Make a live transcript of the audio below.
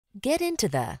Get into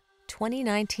the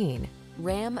 2019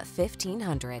 Ram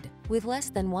 1500. With less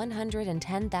than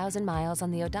 110,000 miles on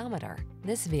the odometer,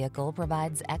 this vehicle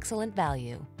provides excellent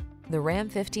value. The Ram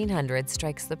 1500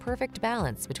 strikes the perfect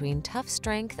balance between tough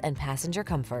strength and passenger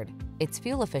comfort. Its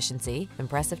fuel efficiency,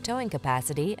 impressive towing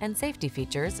capacity, and safety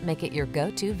features make it your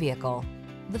go-to vehicle.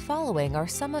 The following are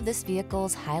some of this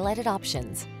vehicle's highlighted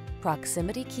options: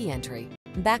 proximity key entry,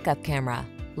 backup camera,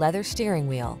 leather steering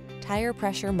wheel, tire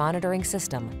pressure monitoring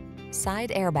system, side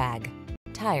airbag,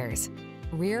 tires,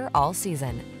 rear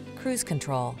all-season, cruise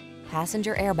control,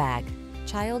 passenger airbag,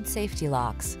 child safety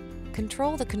locks.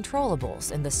 Control the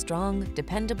controllables in the strong,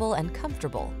 dependable, and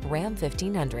comfortable Ram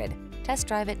 1500. Test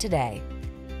drive it today.